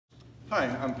Hi,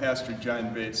 I'm Pastor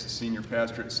John Bates, Senior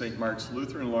Pastor at St. Mark's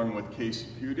Lutheran, along with Casey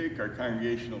Pudik, our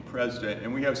Congregational President,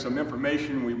 and we have some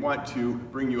information we want to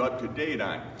bring you up to date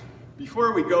on.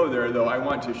 Before we go there, though, I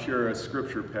want to share a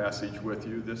scripture passage with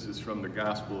you. This is from the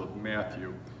Gospel of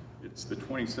Matthew. It's the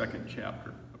 22nd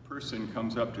chapter. A person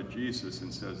comes up to Jesus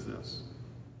and says this,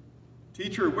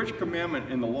 "Teacher, which commandment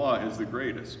in the law is the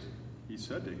greatest?" He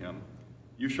said to him,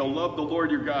 "You shall love the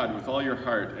Lord your God with all your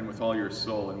heart and with all your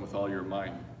soul and with all your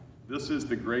mind. This is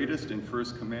the greatest and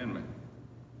first commandment.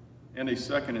 And a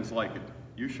second is like it.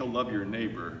 You shall love your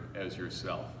neighbor as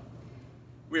yourself."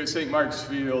 We at St. Mark's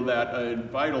feel that a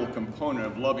vital component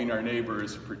of loving our neighbor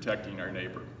is protecting our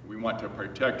neighbor. We want to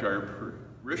protect our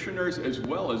parishioners as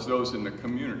well as those in the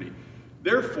community.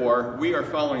 Therefore, we are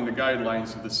following the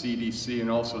guidelines of the CDC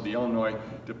and also the Illinois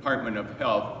Department of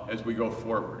Health as we go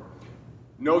forward.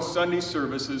 No Sunday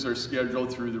services are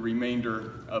scheduled through the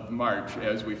remainder of March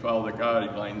as we follow the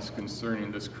guidelines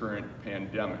concerning this current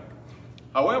pandemic.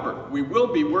 However, we will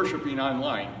be worshiping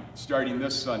online starting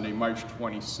this Sunday, March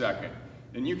 22nd.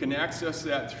 And you can access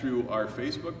that through our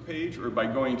Facebook page or by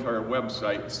going to our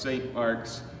website,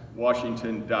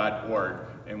 stmarkswashington.org.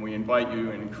 And we invite you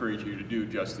and encourage you to do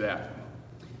just that.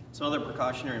 Some other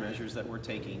precautionary measures that we're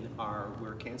taking are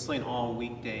we're canceling all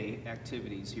weekday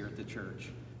activities here at the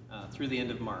church through the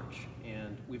end of March.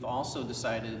 And we've also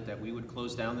decided that we would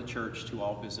close down the church to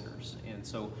all visitors. And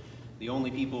so the only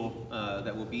people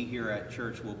that will be here at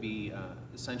church will be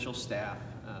essential staff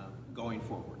going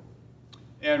forward.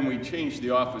 And we changed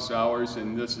the office hours,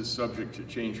 and this is subject to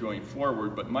change going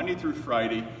forward, but Monday through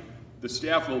Friday, the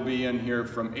staff will be in here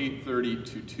from 8:30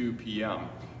 to 2 p.m.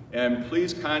 And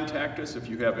please contact us if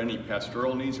you have any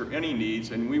pastoral needs or any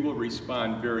needs, and we will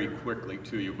respond very quickly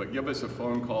to you. But give us a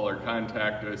phone call or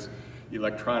contact us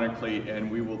electronically,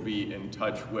 and we will be in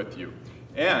touch with you.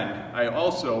 And I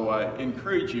also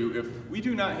encourage you, if we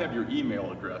do not have your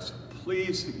email address,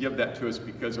 please give that to us,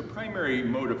 because a primary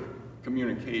mode of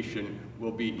communication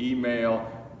will be email,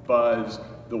 buzz,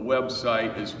 the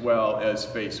website, as well as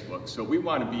Facebook. So we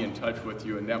want to be in touch with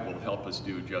you, and that will help us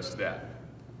do just that.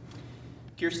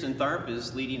 Kirsten Tharp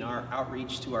is leading our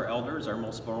outreach to our elders, our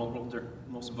most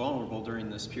vulnerable during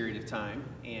this period of time,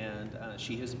 and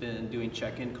she has been doing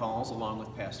check-in calls along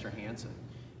with Pastor Hansen.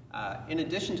 In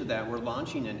addition to that, we're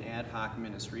launching an ad hoc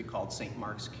ministry called St.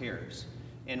 Mark's Cares,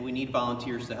 and we need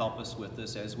volunteers to help us with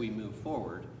this as we move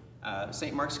forward.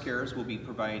 St. Mark's Cares will be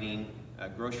providing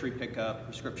grocery pickup,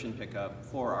 prescription pickup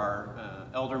for our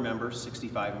elder members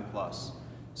 65 and plus.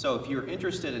 So if you're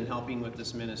interested in helping with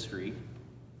this ministry,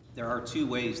 there are two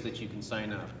ways that you can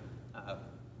sign up.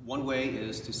 One way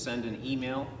is to send an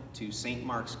email to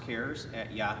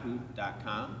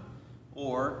stmarkscares@yahoo.com,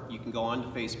 or you can go onto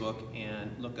Facebook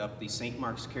and look up the St.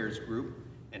 Mark's Cares group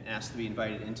and ask to be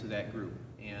invited into that group.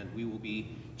 And we will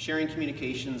be sharing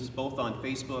communications both on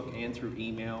Facebook and through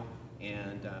email,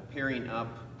 and pairing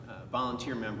up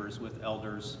volunteer members with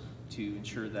elders to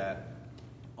ensure that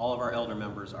all of our elder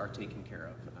members are taken care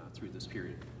of through this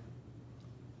period.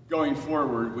 Going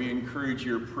forward, we encourage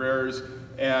your prayers,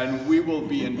 and we will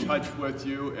be in touch with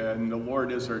you, and the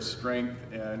Lord is our strength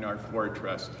and our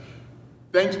fortress.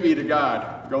 Thanks be to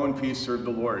God. Go in peace, serve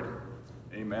the Lord.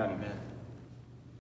 Amen. Amen.